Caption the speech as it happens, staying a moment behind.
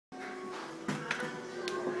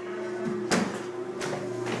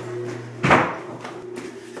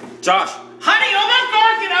Josh. Honey, oh my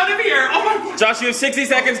god, get out of here. Oh my god. Josh, you have 60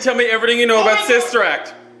 seconds to tell me everything you know about Sister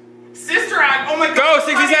Act. Sister Act, oh my god. Go,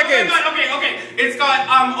 60 seconds. Oh my god, okay. It's got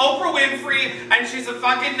Oprah Winfrey, and she's a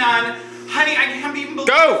fucking nun. Honey, I can't even believe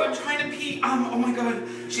this. I'm trying to pee. Oh my god.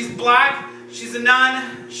 She's black, she's a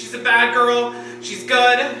nun, she's a bad girl, she's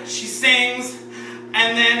good, she sings,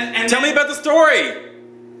 and Tell me about the story.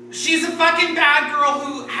 She's a fucking bad girl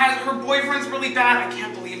who has, her boyfriend's really bad, I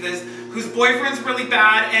can't believe this, whose boyfriend's really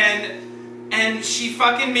bad, and she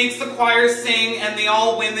fucking makes the choir sing, and they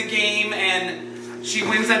all win the game, and she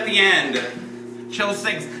wins at the end. Chill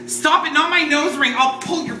sings. Stop it, not my nose ring, I'll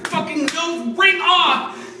pull your fucking nose ring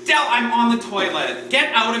off! Del, I'm on the toilet.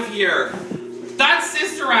 Get out of here. That's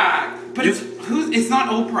Sister Act. But it's not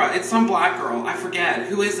Oprah, it's some black girl, I forget.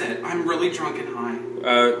 Who is it? I'm really drunk and high.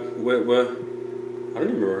 What? I don't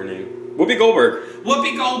even remember her name. Whoopi Goldberg.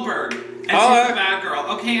 Whoopi Goldberg. And she's a bad girl.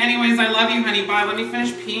 Okay, anyways, I love you, honey. Bye. Let me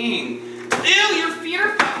finish peeing. Ew, your feet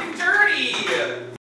are fucking dirty.